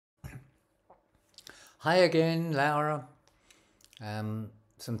Hi again, Laura.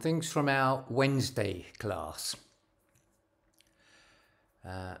 Some things from our Wednesday class.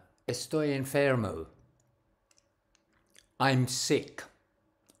 Estoy enfermo. I'm sick.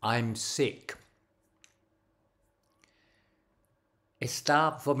 I'm sick.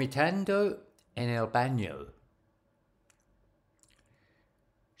 Está vomitando en el baño.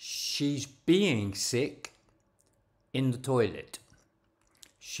 She's being sick in the toilet.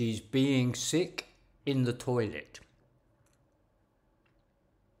 She's being sick in the toilet.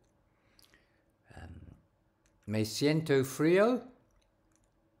 Me siento frío.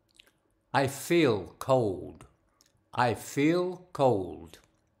 I feel cold. I feel cold.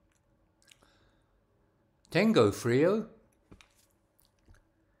 Tengo frío.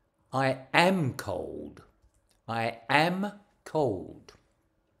 I am cold. I am cold.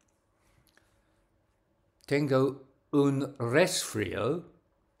 Tengo un resfrío.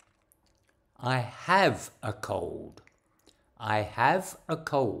 I have a cold. I have a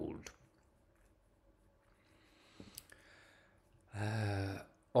cold.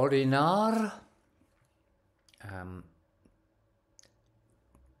 Orinar.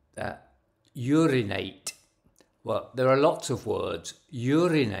 Urinate. Well, there are lots of words.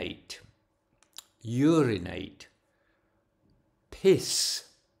 Urinate. Urinate. Piss.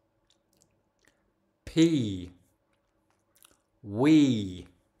 Pee. Wee.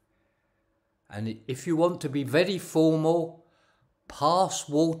 And if you want to be very formal, pass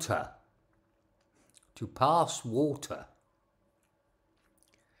water. To pass water.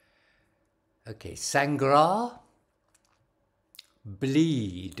 Okay, sangrar.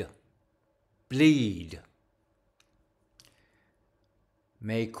 Bleed. Bleed.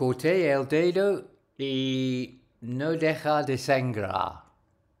 Me corté el dedo y no deja de sangrar.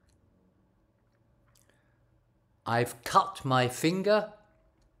 I've cut my finger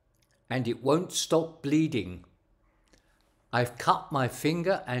and it won't stop bleeding. I've cut my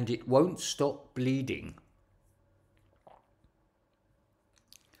finger and it won't stop bleeding.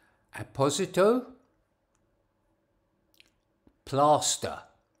 Apposito. Plaster.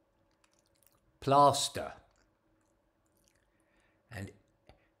 Plaster. And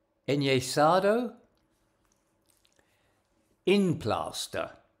enyesado. In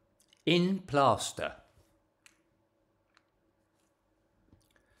plaster. In plaster.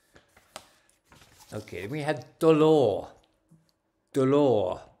 Okay, we had dolor.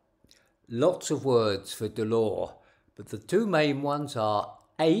 Dolor. Lots of words for dolor, but the two main ones are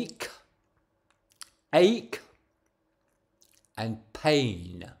ache, ache, and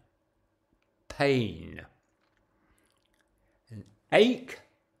pain. Pain. An ache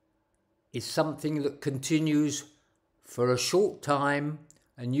is something that continues for a short time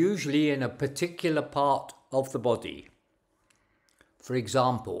and usually in a particular part of the body. For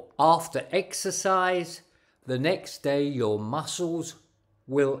example, after exercise, the next day your muscles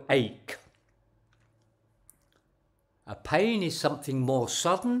will ache. A pain is something more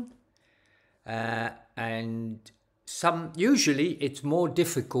sudden and usually it's more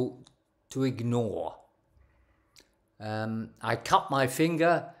difficult to ignore. I cut my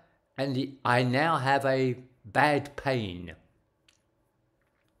finger and I now have a bad pain.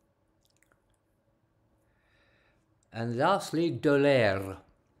 And lastly, doler.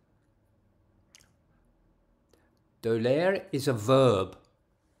 Doler is a verb.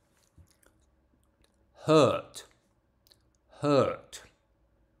 Hurt. Hurt.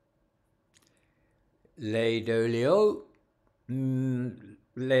 Le dolió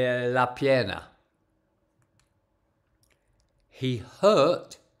la pierna. He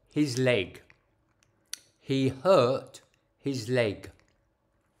hurt his leg. He hurt his leg.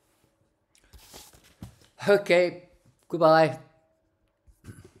 Okay, goodbye.